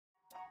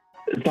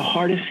The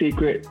hardest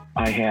secret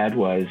I had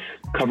was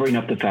covering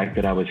up the fact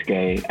that I was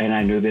gay. And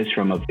I knew this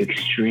from an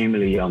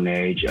extremely young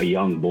age, a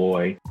young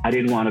boy. I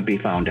didn't want to be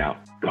found out.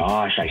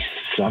 Gosh, I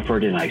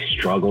suffered and I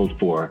struggled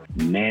for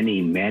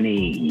many,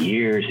 many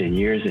years and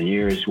years and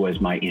years was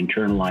my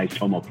internalized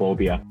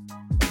homophobia.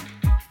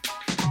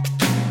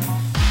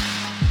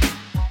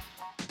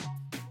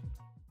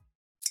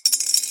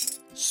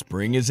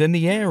 Spring is in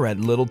the air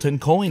at Littleton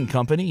Coin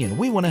Company, and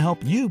we want to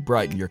help you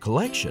brighten your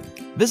collection.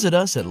 Visit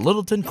us at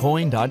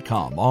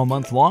littletoncoin.com all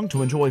month long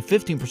to enjoy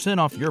 15%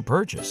 off your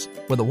purchase.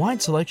 With a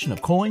wide selection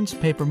of coins,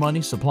 paper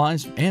money,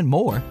 supplies, and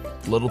more,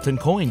 Littleton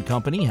Coin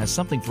Company has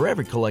something for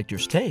every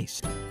collector's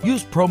taste.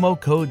 Use promo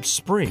code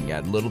SPRING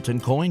at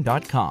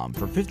littletoncoin.com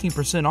for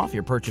 15% off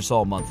your purchase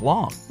all month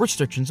long.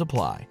 Restrictions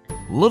apply.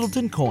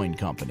 Littleton Coin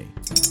Company.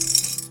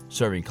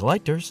 Serving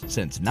collectors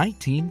since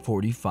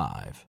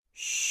 1945.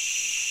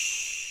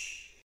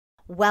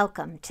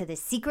 Welcome to the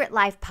Secret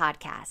Life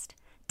Podcast.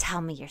 Tell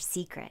me your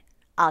secret.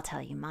 I'll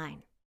tell you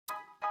mine.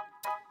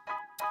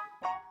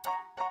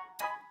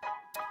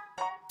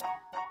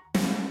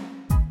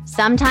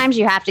 Sometimes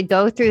you have to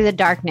go through the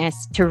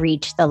darkness to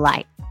reach the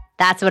light.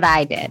 That's what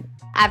I did.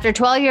 After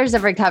 12 years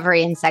of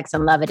recovery in sex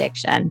and love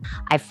addiction,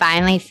 I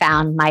finally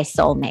found my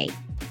soulmate,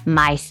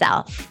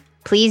 myself.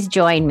 Please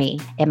join me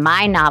in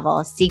my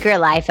novel, Secret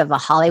Life of a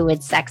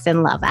Hollywood Sex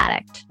and Love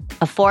Addict,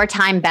 a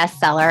 4-time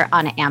bestseller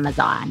on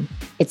Amazon.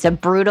 It's a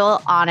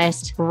brutal,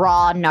 honest,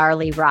 raw,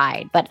 gnarly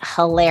ride, but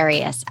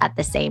hilarious at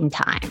the same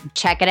time.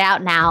 Check it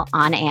out now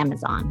on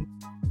Amazon.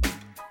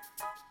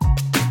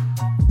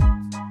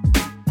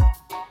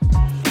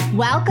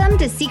 Welcome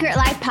to Secret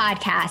Life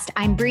Podcast.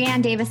 I'm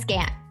Brianne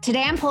Davis-Gant.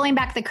 Today, I'm pulling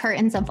back the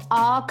curtains of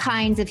all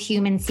kinds of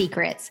human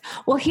secrets.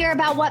 We'll hear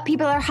about what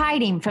people are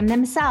hiding from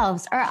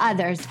themselves or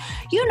others.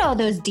 You know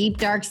those deep,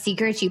 dark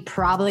secrets you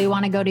probably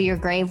want to go to your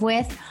grave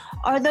with?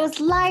 Or those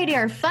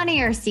lighter,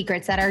 funnier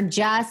secrets that are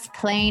just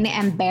plain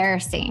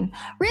embarrassing.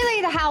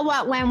 Really the how,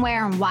 what, when,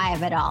 where, and why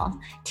of it all.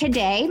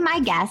 Today, my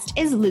guest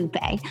is Lupe.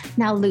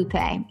 Now, Lupe,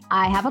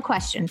 I have a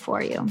question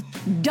for you.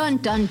 Dun,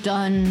 dun,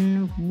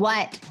 dun.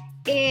 What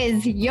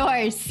is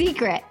your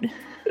secret?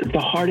 The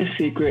hardest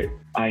secret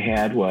I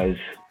had was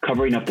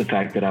covering up the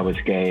fact that I was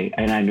gay.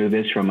 And I knew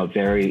this from a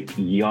very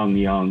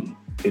young,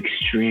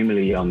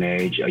 extremely young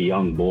age, a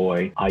young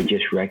boy. I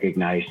just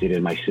recognized it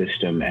in my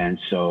system. And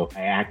so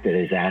I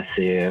acted as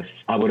if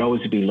I would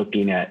always be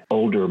looking at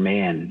older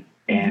men.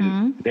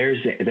 And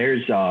there's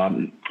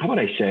how would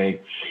I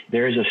say,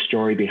 there's a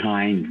story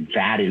behind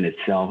that in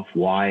itself,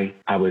 why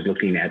I was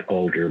looking at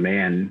older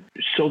men.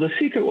 So the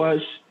secret was,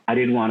 I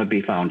didn't want to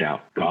be found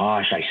out.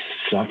 Gosh, I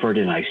suffered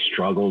and I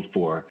struggled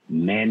for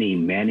many,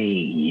 many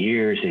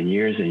years and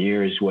years and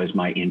years was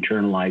my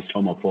internalized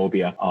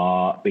homophobia.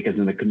 Because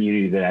in the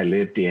community that I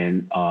lived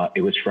in,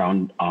 it was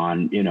frowned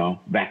on,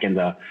 back in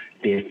the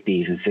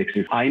 50s and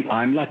 60s.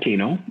 I'm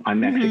Latino.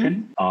 I'm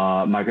Mexican,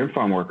 migrant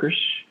farm workers.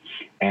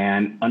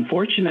 And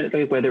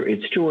unfortunately, whether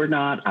it's true or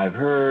not,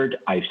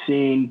 I've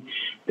seen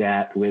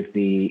that with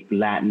the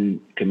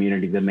Latin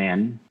community, the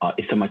men,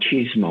 it's a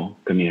machismo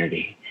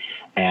community.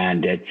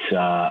 And it's,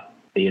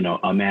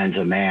 a man's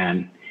a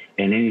man,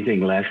 and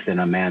anything less than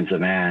a man's a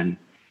man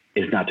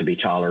is not to be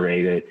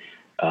tolerated,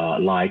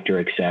 liked, or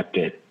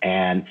accepted.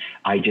 And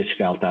I just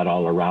felt that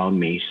all around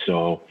me.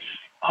 So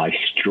I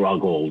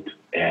struggled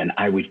and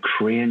I would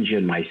cringe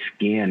in my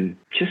skin,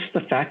 just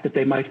the fact that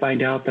they might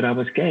find out that I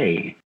was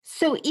gay.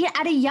 So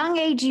at a young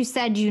age, you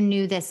said you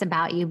knew this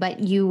about you, but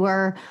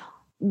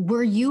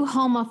were you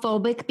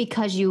homophobic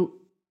because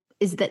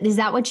is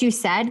that what you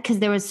said? Because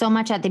there was so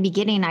much at the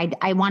beginning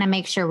I want to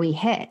make sure we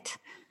hit.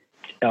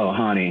 Oh,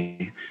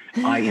 honey,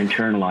 I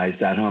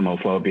internalized that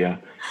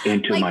homophobia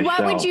into myself.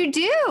 What would you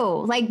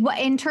do?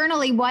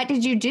 Internally, what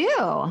did you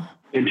do?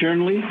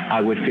 Internally,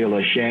 I would feel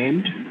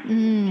ashamed.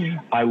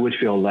 I would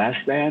feel less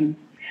than,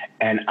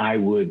 and I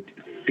would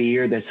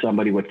fear that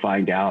somebody would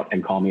find out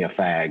and call me a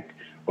fag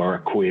or a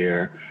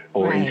queer,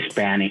 or right. in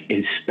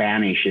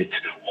Spanish, it's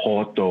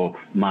joto,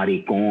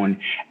 maricón.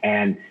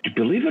 And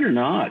believe it or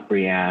not,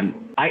 Brianne,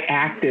 I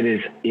acted as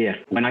if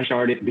when I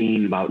started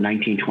being about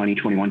 19, 20,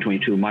 21,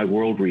 22, my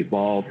world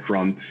revolved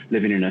from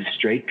living in a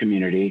straight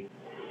community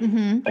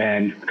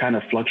and kind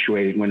of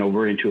fluctuated, went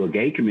over into a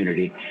gay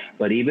community.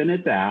 But even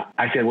at that,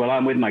 I said, well,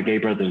 I'm with my gay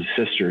brothers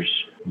and sisters.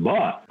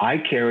 But I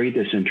carried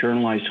this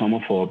internalized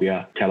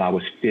homophobia till I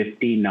was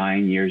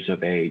 59 years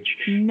of age.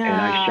 No. And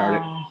I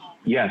started...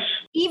 Yes.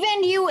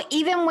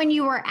 Even when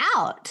you were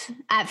out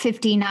at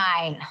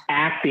 59.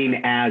 Acting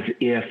as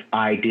if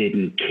I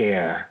didn't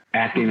care,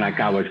 acting like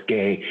I was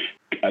gay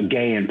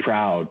and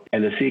proud.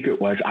 And the secret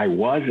was I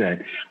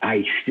wasn't.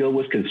 I still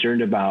was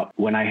concerned about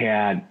when I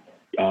had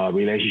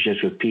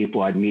relationships with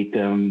people. I'd meet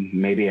them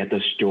maybe at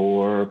the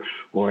store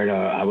or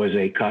I was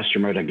a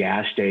customer at a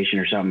gas station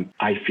or something.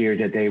 I feared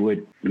that they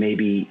would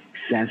maybe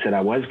sense that I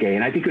was gay.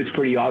 And I think it was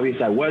pretty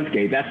obvious I was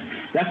gay.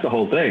 That's the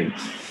whole thing.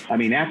 I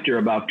mean, after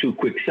about 2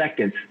 quick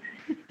seconds,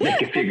 they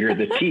can figure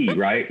the T,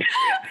 right?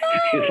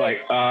 It's like,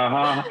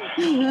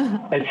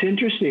 It's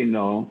interesting,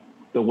 though.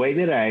 the way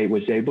that I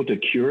was able to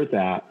cure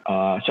that,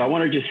 so I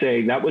want to just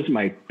say that was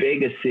my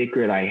biggest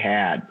secret I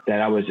had,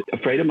 that I was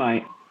afraid of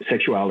my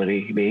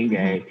sexuality, being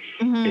gay,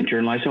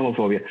 internalized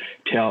homophobia,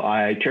 till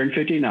I turned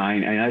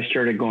 59 and I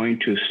started going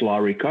to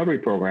SLAW recovery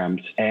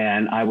programs.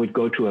 And I would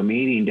go to a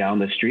meeting down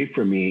the street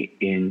from me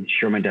in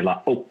Sherman de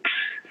la Oaks.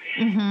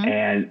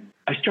 And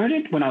I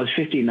started when I was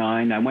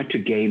 59. I went to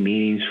gay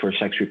meetings for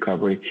sex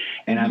recovery,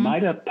 and I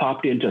might have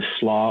popped into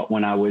SLAW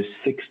when I was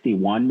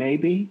 61,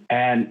 maybe.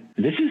 And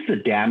this is the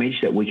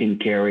damage that we can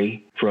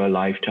carry for a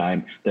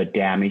lifetime, the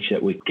damage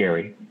that we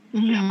carry.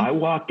 I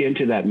walked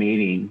into that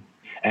meeting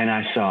and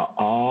I saw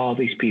all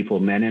these people,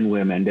 men and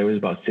women. There was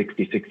about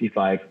 60,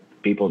 65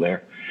 people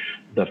there.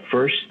 The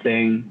first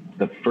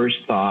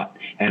thought,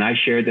 and I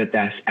shared that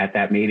at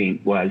that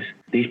meeting, was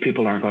these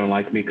people aren't going to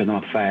like me because I'm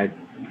a fag.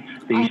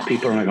 These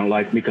people aren't going to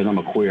like me because I'm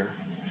a queer.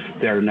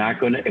 They're not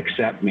going to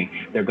accept me.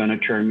 They're going to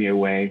turn me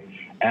away.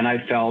 And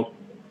I felt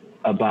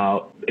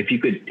about, if you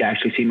could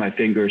actually see my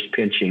fingers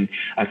pinching,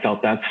 I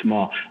felt that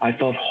small. I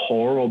felt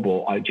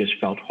horrible. I just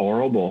felt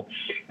horrible.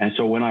 And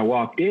so when I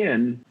walked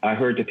in, I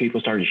heard the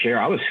people starting to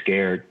share. I was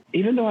scared.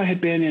 Even though I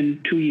had been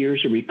in 2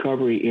 years of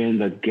recovery in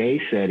the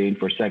gay setting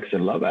for sex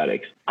and love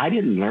addicts, I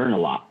didn't learn a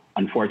lot,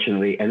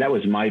 unfortunately, and that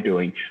was my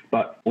doing.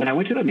 But when I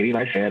went to the meeting,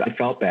 I said, I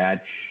felt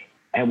bad.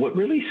 And what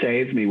really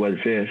saved me was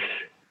this.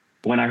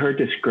 When I heard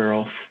this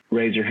girl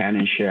raise her hand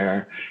and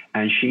share,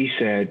 and she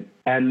said,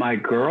 and my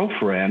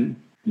girlfriend,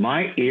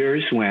 my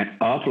ears went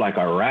up like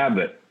a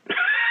rabbit.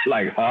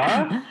 Like,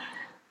 huh?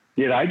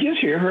 Did I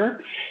just hear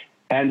her?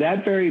 And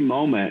that very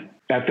moment,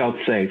 I felt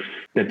safe,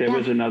 that there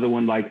was another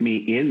one like me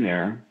in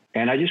there.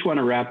 And I just want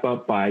to wrap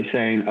up by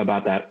saying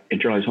about that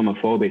internalized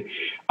homophobia.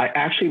 I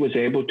actually was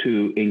able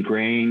to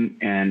ingrain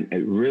and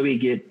really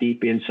get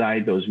deep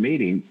inside those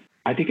meetings.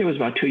 I think it was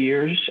about 2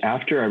 years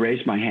after I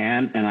raised my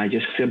hand, and I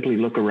just simply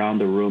look around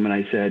the room and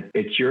I said,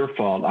 it's your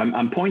fault.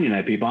 I'm pointing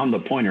at people. I'm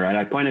the pointer, right?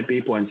 I pointed at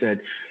people and said,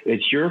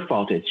 it's your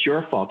fault. It's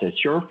your fault.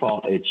 It's your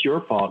fault. It's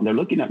your fault. And they're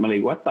looking at me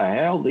like, what the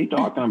hell are they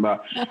talking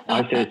about?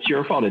 I said, it's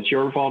your fault. It's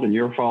your fault and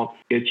your fault.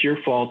 It's your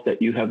fault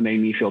that you have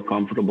made me feel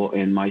comfortable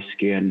in my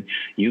skin.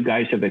 You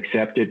guys have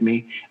accepted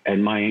me,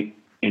 and my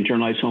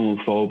internalized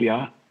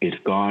homophobia is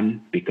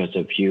gone because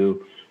of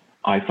you.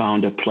 I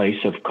found a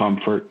place of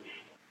comfort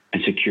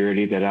and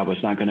security that I was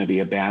not going to be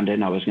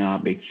abandoned. I was going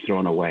to be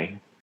thrown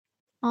away.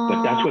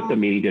 But that's what the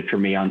meeting did for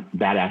me on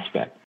that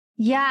aspect.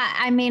 Yeah.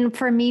 I mean,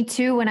 for me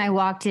too, when I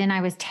walked in,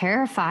 I was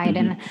terrified.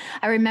 And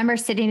I remember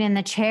sitting in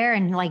the chair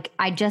and like,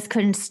 I just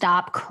couldn't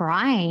stop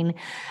crying.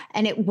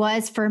 And it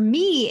was, for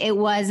me, it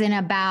wasn't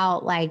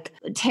about like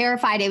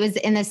terrified. It was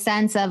in the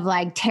sense of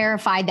like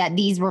terrified that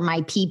these were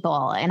my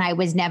people and I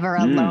was never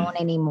alone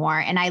anymore.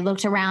 And I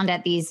looked around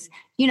at these,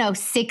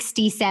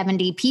 60,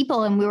 70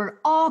 people, and we were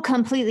all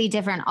completely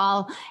different,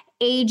 all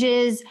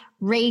ages,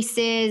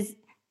 races,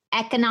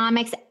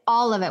 economics,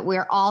 all of it.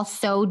 We're all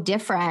so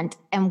different,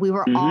 and we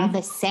were all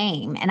the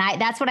same. And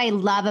that's what I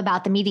love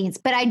about the meetings.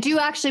 But I do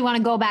actually want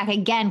to go back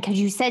again, because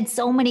you said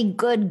so many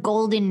good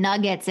golden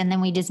nuggets and then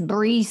we just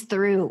breezed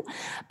through.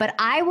 But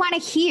I want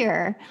to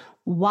hear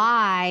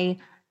why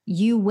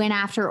you went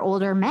after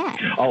older men.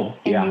 Oh,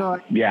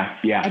 yeah.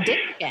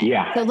 Addiction.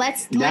 Yeah. So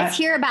let's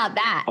hear about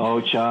that. Oh,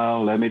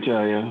 child, let me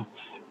tell you.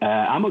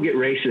 I'm going to get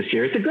racist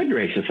here. It's a good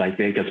racist, I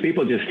think, because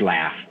people just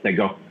laugh. They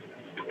go,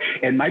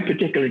 in my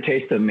particular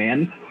taste of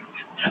men,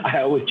 I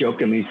always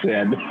jokingly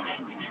said,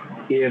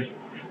 if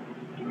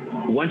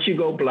once you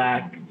go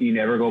black, you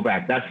never go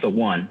back. That's the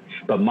one.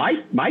 But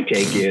my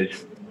take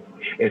is,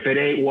 if it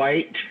ain't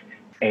white,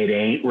 it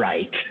ain't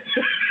right.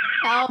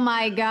 Oh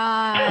my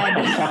God.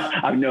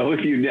 I don't know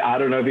if you've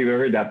ever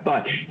heard that,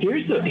 but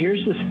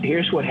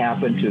here's what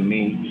happened to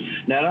me.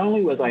 Not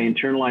only was I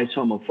internalized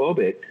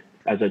homophobic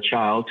as a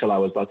child till I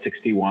was about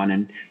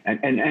 61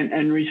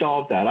 and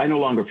resolved that. I no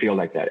longer feel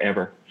like that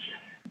ever.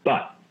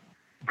 But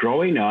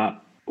growing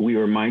up, we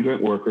were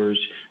migrant workers.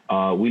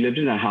 We lived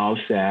in a house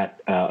that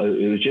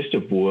it was just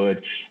of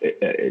wood.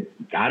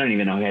 I don't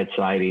even know it had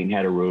siding,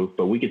 had a roof,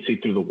 but we could see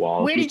through the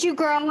walls. Where did you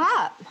grow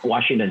up?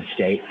 Washington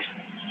State.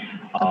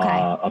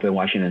 Up in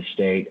Washington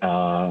State,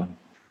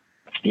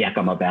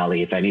 Yakima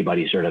Valley. If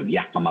anybody's heard of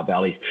Yakima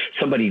Valley,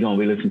 somebody going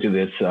to be listening to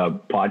this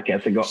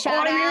podcast and go,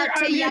 shout out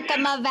to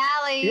Yakima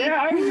Valley.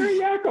 Yeah, I'm here in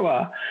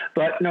Yakima.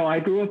 But no, I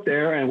grew up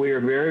there, and we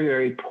were very,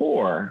 very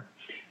poor.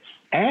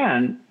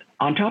 And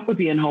on top of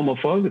being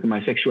homophobic in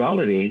my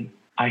sexuality,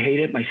 I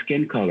hated my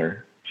skin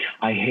color.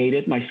 I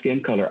hated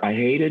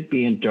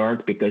being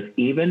dark, because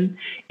even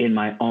in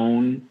my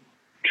own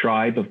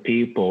tribe of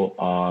people,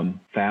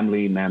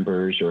 family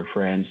members or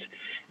friends,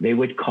 they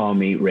would call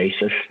me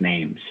racist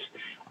names.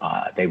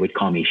 They would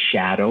call me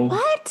Shadow.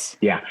 What?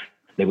 Yeah.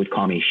 They would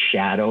call me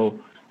Shadow.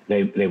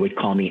 They would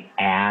call me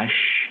Ash.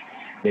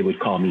 They would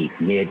call me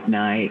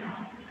Midnight.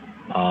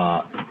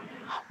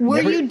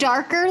 Were you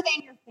darker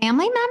than your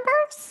family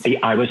members?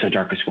 I was the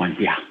darkest one.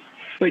 Yeah.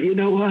 But you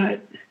know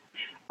what?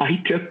 I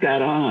took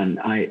that on.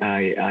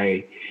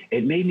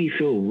 It made me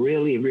feel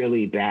really,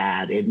 really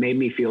bad. It made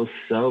me feel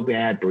so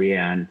bad,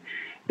 Brianne,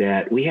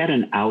 that we had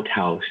an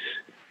outhouse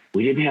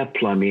We didn't have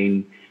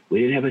plumbing. We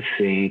didn't have a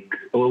sink.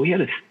 Well,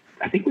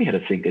 I think we had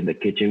a sink in the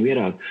kitchen. We had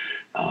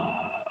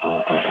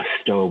a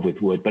stove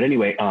with wood. But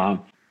anyway,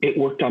 it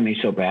worked on me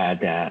so bad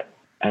that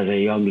as a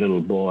young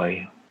little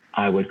boy,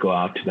 I would go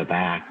out to the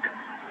back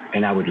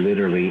and I would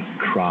literally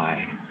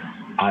cry.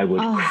 I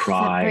would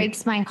cry. That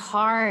breaks my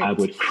heart. I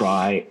would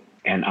cry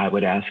and I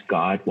would ask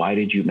God, why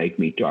did you make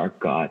me dark,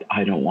 God?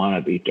 I don't want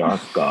to be dark,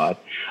 God.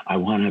 I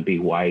want to be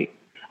white.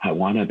 I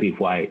want to be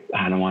white.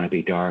 I don't want to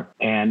be dark.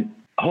 And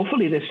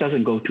hopefully this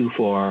doesn't go too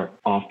far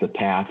off the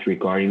path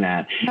regarding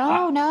that.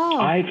 No.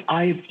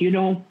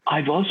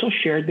 I've also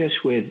shared this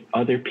with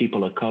other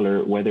people of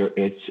color, whether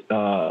it's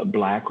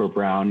black or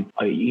brown.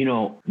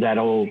 That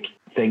old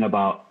thing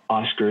about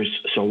Oscars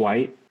so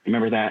white.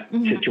 Remember that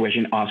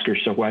situation,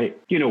 Oscars so white?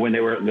 When they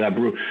were that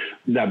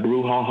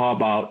brouhaha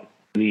about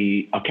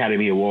the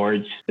Academy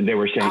Awards, they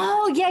were saying,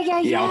 "Oh, yeah."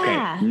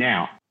 Okay,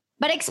 now.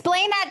 But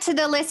explain that to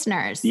the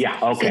listeners. Yeah,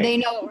 okay. So they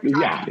know what we're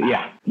talking about.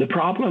 Yeah. The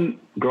problem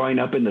growing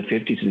up in the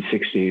 50s and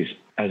 60s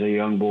as a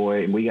young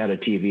boy, and we got a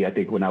TV, I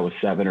think when I was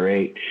 7 or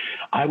 8,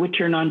 I would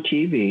turn on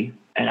TV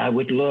and I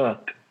would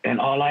look, and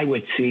all I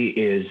would see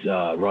is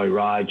Roy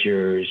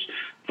Rogers,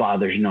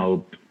 Fathers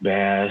Know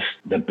Best,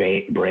 the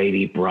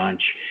Brady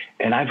Brunch.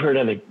 And I've heard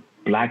other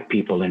Black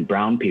people and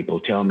brown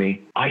people tell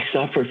me, I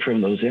suffered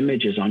from those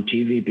images on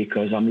TV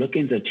because I'm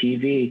looking at the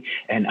TV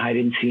and I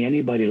didn't see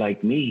anybody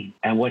like me.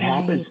 And what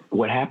happens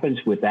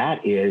with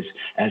that is,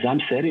 as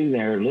I'm sitting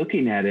there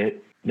looking at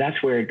it,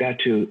 that's where it got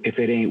to, if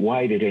it ain't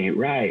white, it ain't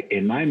right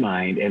in my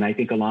mind. And I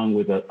think along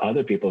with the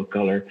other people of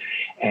color,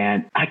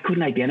 and I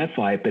couldn't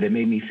identify it, but it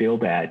made me feel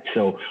bad.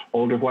 So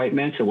older white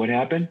men. So what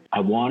happened?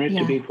 I wanted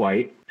to be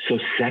white. So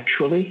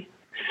sexually,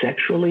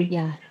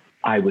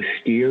 I was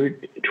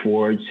steered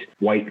towards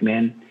white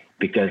men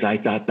because I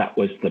thought that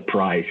was the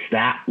prize.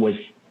 That was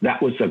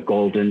a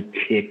golden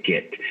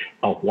ticket,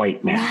 a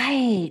white man.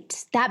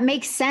 Right. That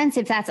makes sense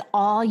if that's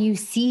all you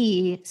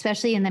see,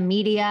 especially in the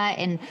media.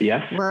 And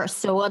we're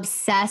so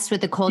obsessed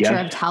with the culture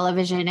of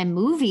television and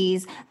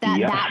movies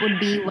that would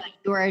be what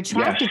you were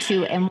attracted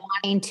to and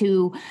wanting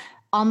to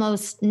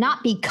almost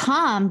not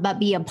become, but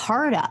be a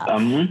part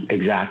of.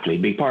 Exactly.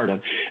 Be part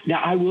of.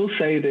 Now, I will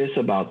say this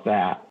about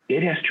that.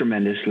 It has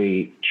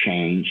tremendously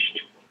changed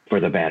for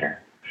the better.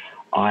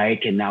 I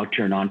can now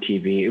turn on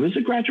TV. It was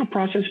a gradual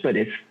process, but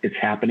it's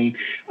happening.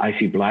 I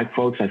see Black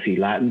folks. I see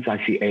Latins.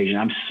 I see Asian.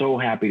 I'm so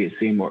happy to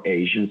see more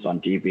Asians on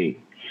TV.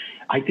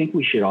 I think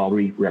we should all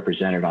be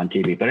represented on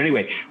TV. But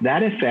anyway,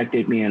 that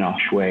affected me in a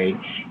way.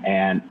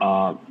 And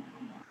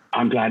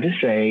I'm glad to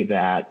say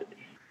that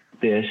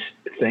this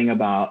thing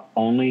about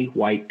only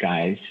white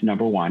guys,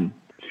 number one,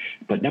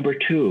 but number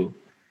two,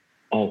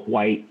 a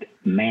white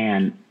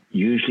man,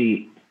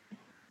 usually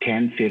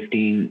 10,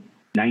 15,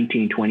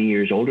 19, 20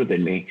 years older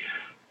than me.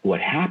 What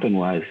happened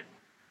was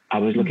I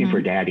was looking for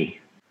daddy.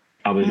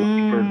 I was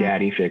looking for a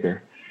daddy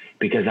figure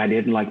because I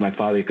didn't like my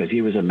father because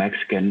he was a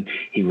Mexican.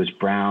 He was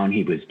brown.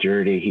 He was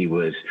dirty. He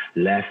was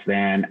less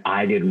than.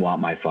 I didn't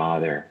want my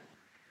father.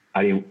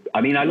 I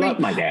loved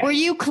my dad. Were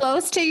you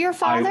close to your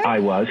father? I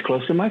was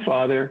close to my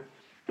father,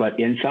 but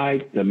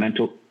inside the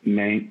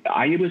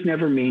I was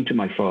never mean to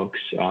my folks.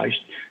 Matter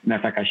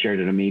of fact, I shared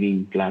at a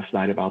meeting last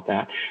night about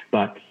that.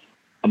 But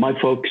my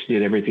folks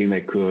did everything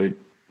they could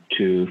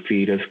to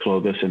feed us,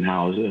 clothe us, and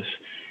house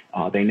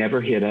us. They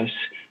never hit us.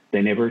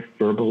 They never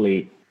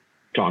verbally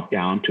talked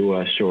down to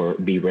us or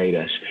berate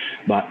us.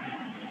 But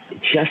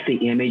just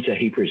the image that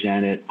he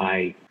presented,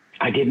 I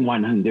didn't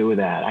want nothing to do with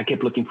that. I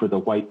kept looking for the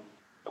white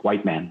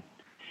man.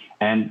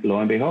 And lo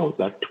and behold,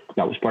 that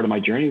was part of my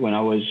journey when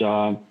I was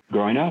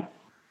growing up.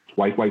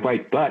 White.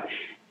 But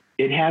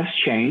it has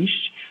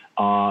changed.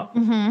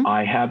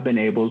 I have been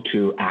able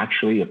to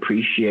actually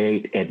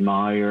appreciate,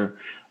 admire,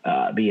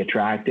 be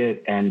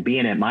attracted. And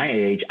being at my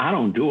age, I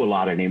don't do a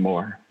lot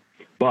anymore.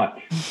 But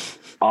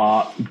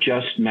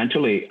just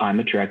mentally, I'm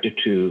attracted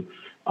to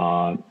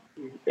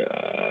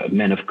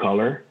men of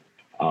color,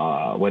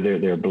 whether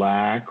they're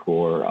Black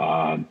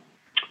or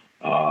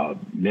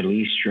Middle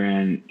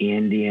Eastern,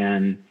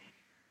 Indian,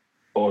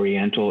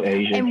 Oriental,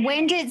 Asian. And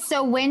when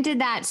did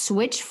that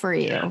switch for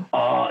you?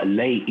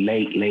 Late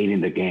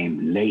in the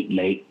game.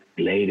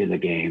 Late in the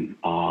game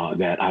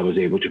that I was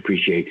able to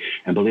appreciate.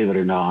 And believe it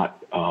or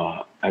not,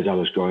 as I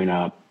was growing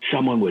up,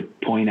 someone would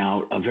point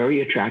out a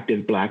very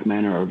attractive Black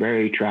man or a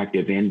very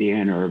attractive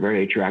Indian or a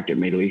very attractive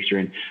Middle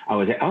Eastern. I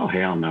was like, oh,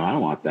 hell no, I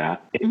don't want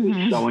that. It was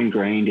so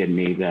ingrained in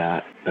me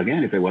that,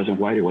 again, if it wasn't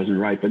white, it wasn't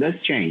right. But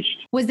that's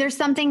changed. Was there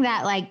something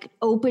that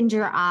opened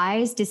your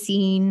eyes to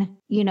seeing,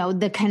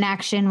 the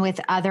connection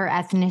with other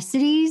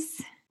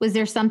ethnicities? Was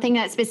there something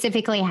that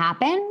specifically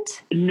happened?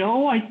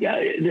 No,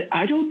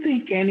 I don't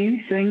think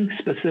anything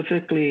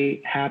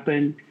specifically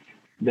happened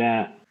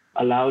that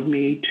allowed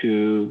me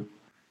to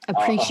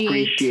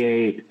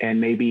appreciate and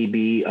maybe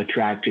be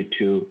attracted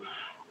to.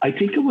 I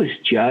think it was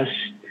just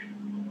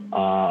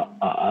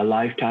a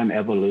lifetime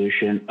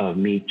evolution of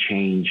me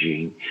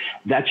changing.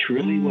 That's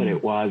really what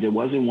it was. It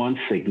wasn't one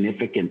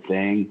significant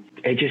thing.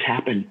 It just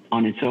happened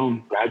on its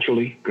own,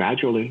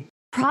 gradually.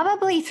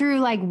 Probably through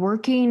like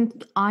working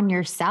on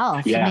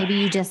yourself. Yeah. Maybe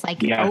you just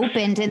like Yes.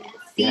 opened and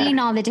seeing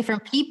all the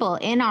different people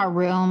in our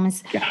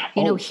rooms,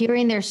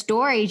 hearing their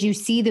stories, you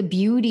see the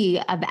beauty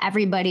of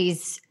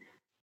everybody's,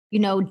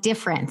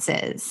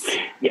 differences.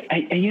 Yeah.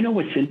 And you know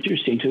what's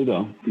interesting too,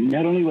 though?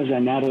 Not only was I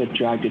not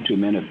attracted to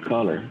men of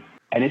color,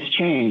 and it's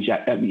changed.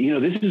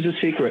 This is a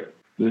secret.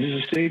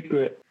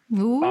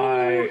 Ooh.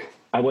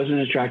 I wasn't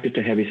attracted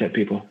to heavyset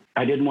people.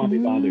 I didn't want to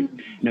be bothered.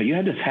 No, you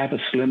had to have a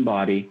slim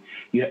body.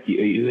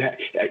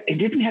 It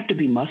didn't have to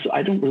be muscle.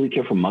 I don't really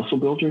care for muscle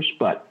builders,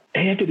 but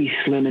they had to be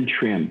slim and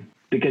trim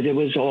because it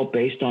was all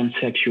based on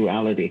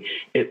sexuality.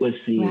 It was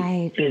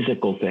the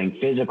physical thing.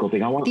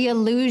 I want the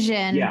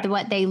illusion,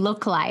 what they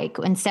look like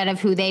instead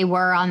of who they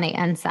were on the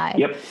inside.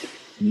 Yep.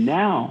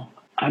 Now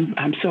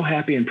I'm so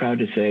happy and proud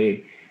to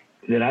say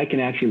that I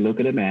can actually look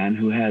at a man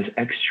who has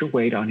extra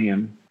weight on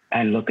him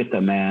and look at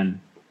the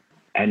man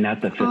and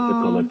not the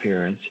physical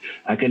appearance.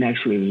 I can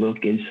actually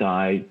look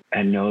inside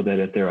and know that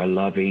if they're a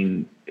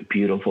loving,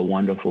 beautiful,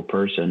 wonderful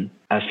person,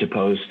 as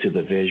opposed to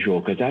the visual,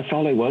 because that's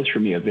all it was for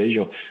me, a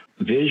visual.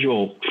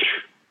 Visual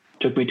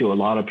took me to a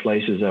lot of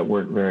places that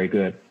weren't very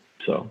good.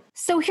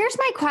 So here's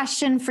my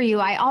question for you.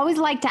 I always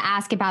like to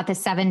ask about the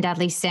 7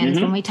 deadly sins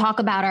when we talk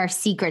about our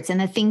secrets and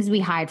the things we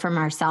hide from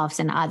ourselves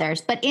and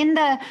others, but in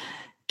the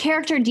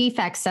character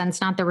defect sense,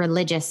 not the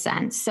religious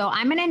sense. So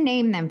I'm going to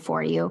name them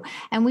for you.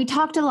 And we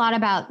talked a lot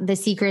about the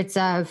secrets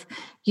of,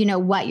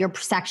 what your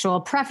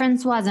sexual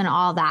preference was and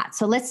all that.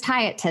 So let's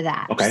tie it to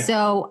that. Okay.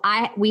 So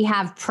we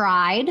have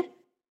pride,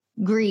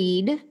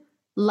 greed,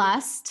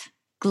 lust,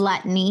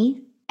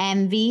 gluttony,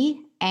 envy,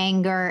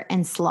 anger,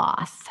 and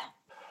sloth.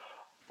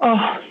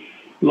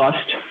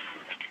 Lust,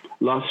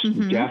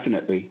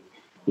 definitely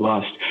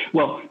lust.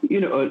 Well,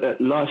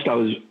 lust,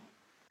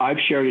 I've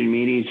shared in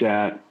meetings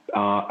that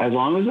as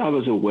long as I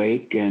was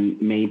awake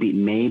and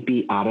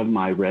maybe out of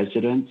my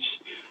residence,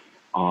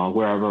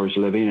 wherever I was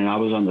living, and I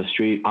was on the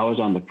street, I was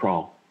on the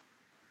prowl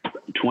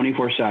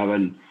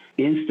 24/7,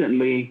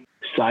 instantly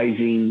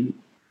sizing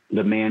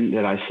the men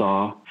that I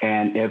saw.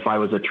 And if I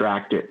was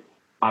attracted,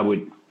 I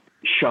would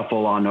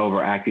shuffle on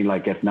over, acting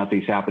like if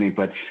nothing's happening.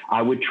 But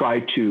I would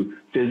try to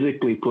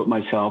physically put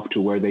myself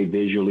to where they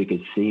visually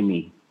could see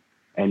me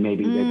and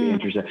maybe they'd be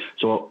interested.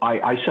 So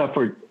I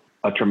suffered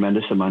a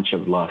tremendous amount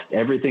of lust.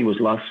 Everything was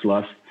lust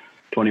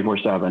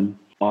 24/7.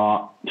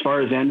 As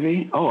far as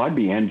envy, I'd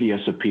be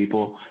envious of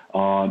people.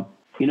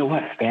 You know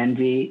what?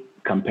 Envy,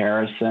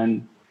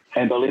 comparison.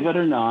 And believe it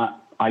or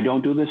not, I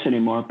don't do this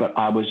anymore, but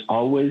I was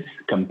always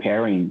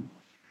comparing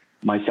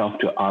myself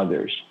to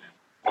others.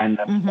 And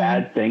the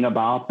bad thing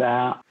about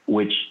that,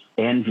 which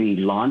envy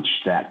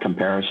launched that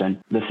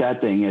comparison, the sad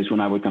thing is when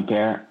I would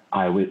compare,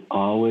 I would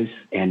always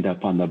end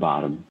up on the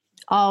bottom.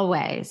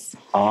 Always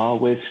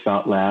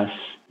Felt less,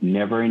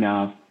 never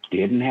enough,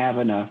 didn't have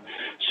enough.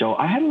 So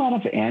I had a lot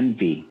of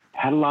envy,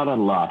 had a lot of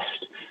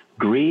lust,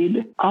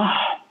 greed.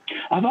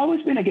 I've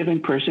always been a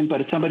giving person,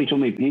 but somebody told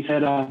me, he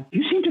said,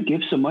 you seem to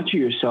give so much of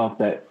yourself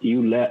that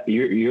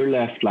you're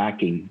left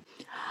lacking.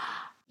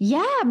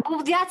 Yeah,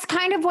 well, that's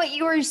kind of what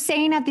you were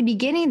saying at the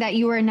beginning, that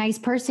you were a nice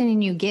person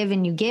and you give,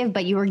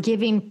 but you were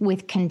giving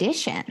with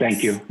conditions.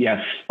 Thank you.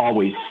 Yes,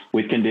 always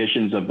with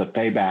conditions of the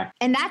payback.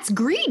 And that's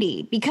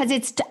greedy because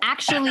it's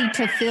actually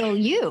to fill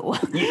you.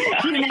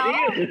 Yeah, you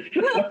know? It is.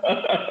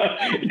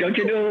 Don't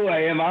you know who I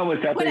am? I always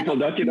tell people,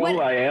 don't you know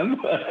who I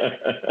am?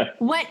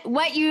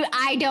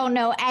 I don't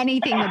know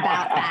anything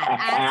about that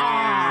at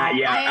all.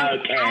 Yeah,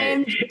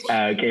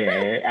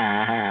 okay.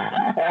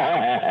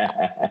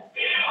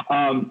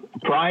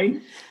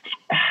 Pride,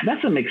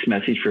 that's a mixed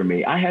message for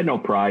me. I had no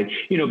pride,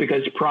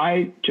 because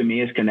pride to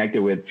me is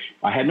connected with,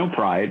 I had no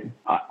pride.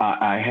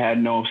 I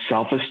had no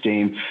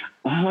self-esteem.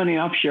 Honey,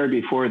 I've shared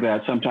before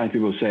that sometimes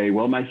people say,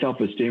 well, my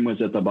self-esteem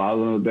was at the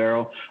bottom of the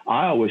barrel.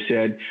 I always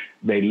said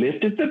they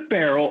lifted the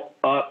barrel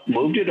up,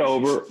 moved it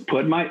over,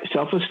 put my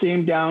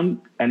self-esteem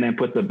down, and then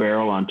put the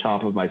barrel on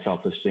top of my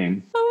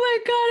self-esteem. Oh my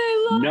God,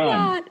 I love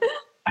None. that.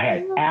 I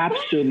had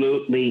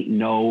absolutely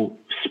no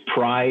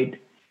pride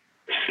 /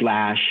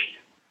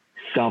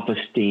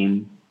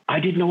 self-esteem. I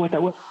didn't know what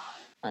that was.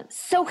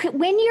 So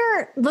when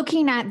you're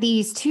looking at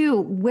these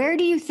two, where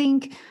do you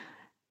think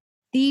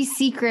these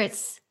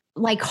secrets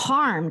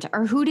harmed,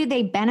 or who did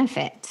they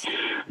benefit?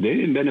 They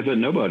didn't benefit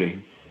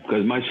nobody,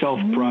 because my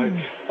false pride,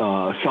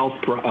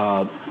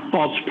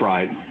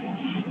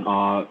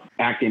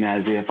 acting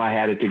as if I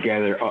had it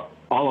together.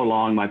 All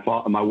along, my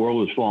world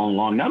was falling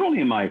along. Not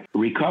only am I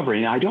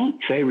recovering, I don't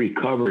say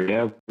recovered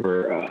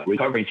ever,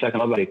 recovering second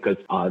love addict,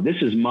 because this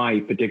is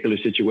my particular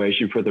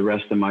situation for the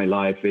rest of my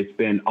life. It's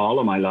been all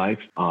of my life.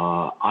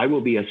 I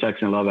will be a sex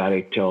and love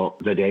addict till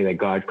the day that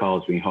God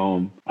calls me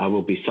home. I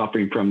will be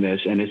suffering from this,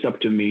 and it's up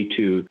to me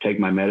to take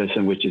my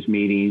medicine, which is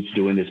meetings,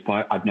 doing this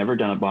I've never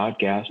done a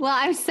podcast. Well,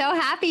 I'm so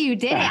happy you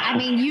did it. I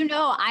mean,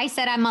 I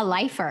said I'm a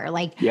lifer.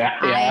 I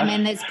am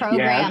in this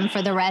program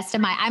for the rest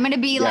of I'm going to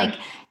be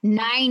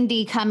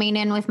 90 coming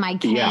in with my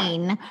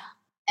cane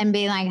and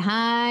be like,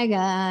 hi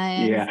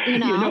guys. Yeah.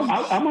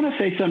 I want to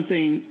say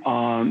something.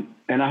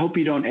 and I hope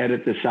you don't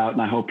edit this out,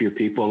 and I hope your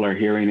people are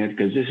hearing it,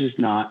 because this is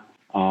not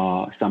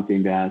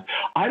something that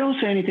I don't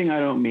say anything I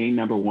don't mean,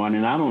 number one,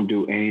 and I don't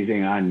do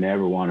anything I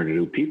never wanted to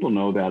do. People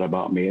know that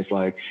about me. It's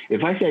like,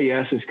 if I say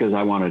yes, it's because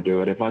I want to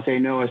do it. If I say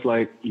no, it's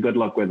like, good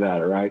luck with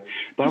that, all right?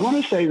 But I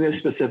want to say this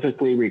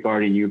specifically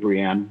regarding you,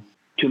 Brianne.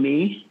 To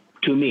me,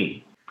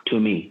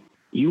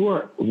 you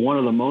are one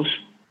of the most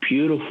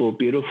beautiful,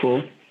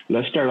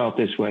 let's start out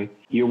this way.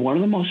 You're one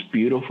of the most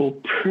beautiful,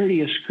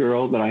 prettiest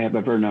girl that I have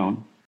ever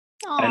known.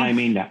 Aww. And I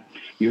mean that.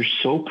 You're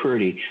so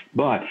pretty.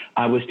 But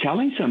I was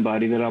telling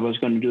somebody that I was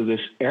going to do this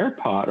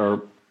AirPod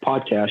or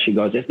podcast. She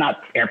goes, it's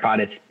not AirPod,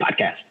 it's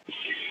podcast.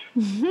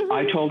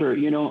 I told her,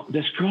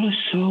 this girl is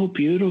so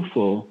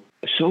beautiful,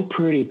 so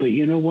pretty, but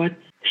you know what?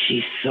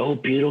 She's so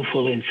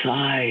beautiful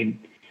inside.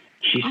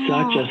 She's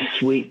such a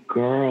sweet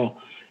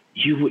girl.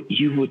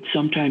 You would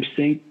sometimes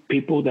think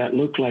people that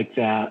look like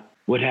that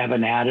would have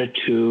an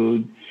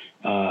attitude,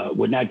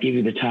 would not give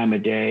you the time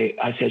of day.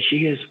 I said,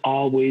 she has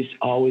always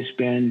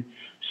been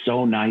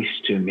so nice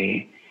to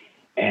me.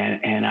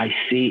 And I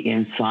see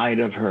inside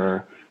of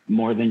her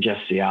more than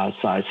just the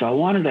outside. So I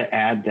wanted to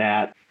add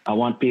that. I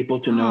want people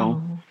to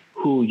know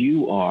who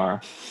you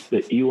are,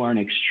 that you are an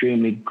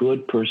extremely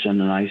good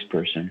person, a nice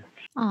person.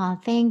 Oh,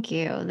 thank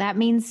you. That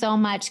means so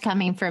much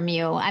coming from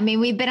you. I mean,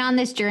 we've been on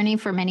this journey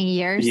for many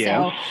years,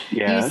 so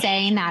you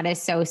saying that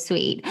is so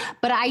sweet.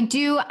 But I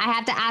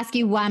have to ask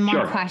you one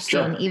more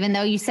question, even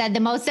though you said the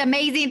most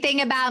amazing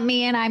thing about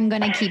me, and I'm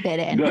going to keep it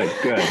in.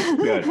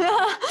 Good.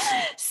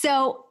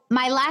 So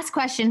my last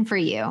question for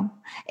you,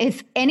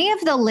 if any of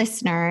the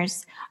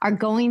listeners are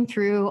going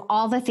through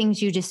all the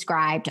things you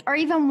described, or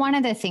even one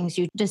of the things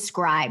you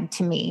described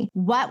to me,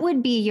 what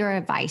would be your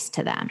advice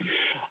to them?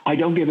 I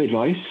don't give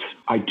advice.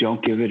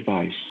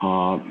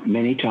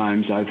 Many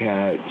times I've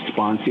had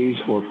sponsees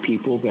or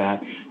people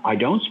that I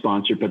don't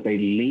sponsor, but they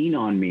lean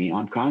on me.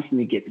 I'm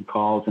constantly getting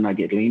calls and I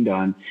get leaned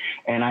on,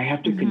 and I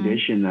have to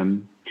condition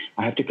them.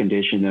 I have to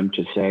condition them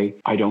to say,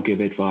 I don't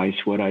give advice.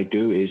 What I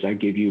do is I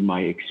give you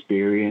my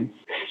experience,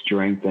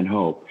 strength, and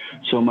hope.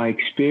 So my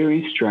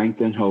experience,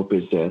 strength, and hope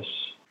is this.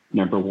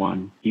 Number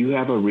one, you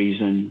have a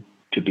reason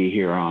to be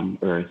here on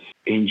earth.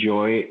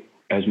 Enjoy it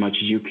as much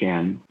as you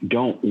can.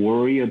 Don't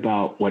worry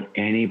about what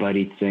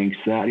anybody thinks.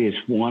 That is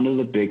one of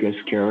the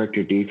biggest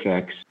character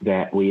defects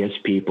that we as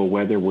people,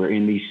 whether we're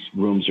in these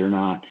rooms or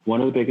not,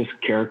 one of the biggest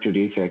character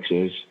defects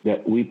is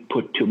that we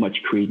put too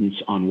much credence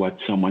on what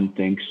someone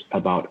thinks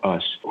about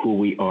us, who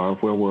we are,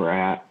 where we're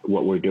at,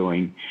 what we're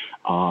doing.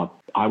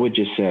 I would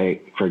just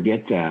say,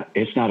 forget that.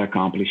 It's not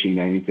accomplishing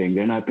anything.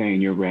 They're not paying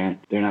your rent.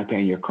 They're not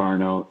paying your car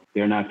note.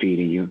 They're not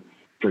feeding you.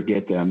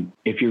 Forget them.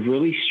 If you're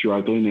really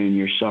struggling and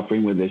you're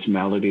suffering with this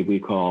malady we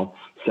call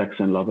sex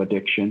and love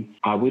addiction,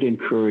 I would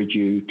encourage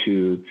you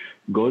to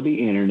go to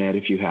the internet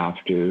if you have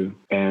to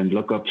and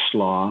look up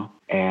SLAW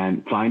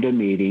and find a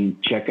meeting,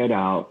 check it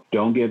out.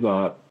 Don't give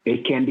up.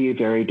 It can be a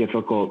very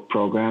difficult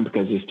program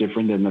because it's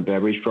different than the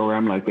beverage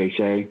program. Like they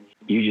say,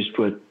 you just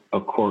put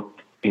a cork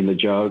in the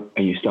jug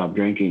and you stop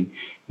drinking.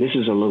 This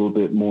is a little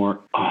bit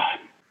more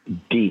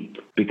deep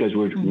because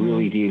we're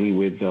really dealing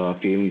with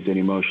feelings and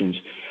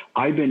emotions.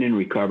 I've been in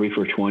recovery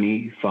for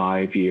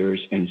 25 years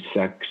and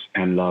Sex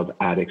and Love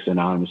Addicts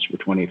Anonymous for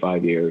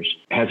 25 years.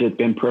 Has it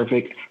been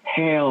perfect?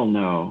 Hell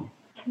no.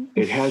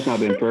 It has not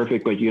been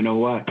perfect, but you know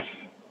what?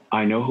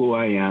 I know who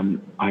I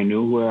am. I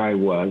knew where I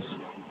was,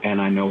 and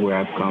I know where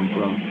I've come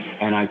from,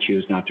 and I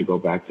choose not to go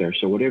back there.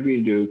 So whatever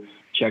you do,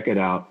 check it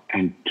out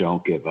and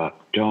don't give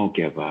up. Don't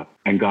give up.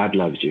 And God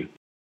loves you.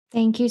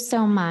 Thank you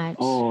so much.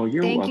 Oh,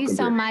 you're welcome. Thank you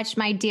so much,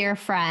 my dear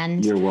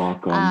friend. You're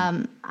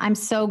welcome. I'm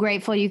so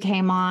grateful you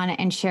came on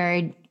and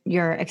shared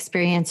your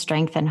experience,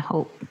 strength, and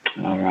hope.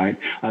 All right.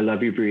 I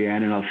love you,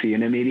 Brianne, and I'll see you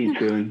in a meeting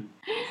soon.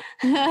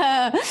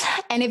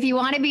 And if you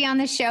want to be on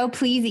the show,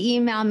 please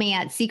email me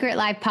at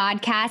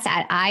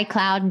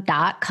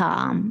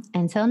secretlifepodcast@icloud.com.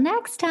 Until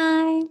next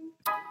time.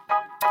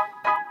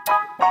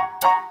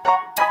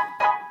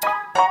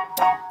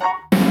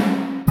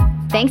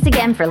 Thanks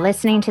again for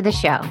listening to the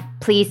show.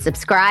 Please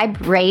subscribe,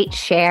 rate,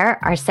 share,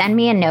 or send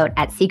me a note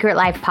at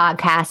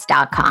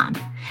secretlifepodcast.com.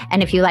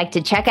 And if you'd like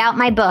to check out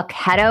my book,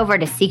 head over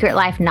to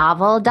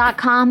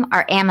secretlifenovel.com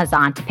or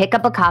Amazon to pick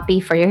up a copy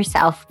for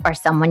yourself or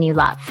someone you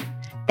love.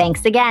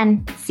 Thanks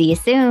again. See you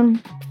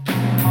soon.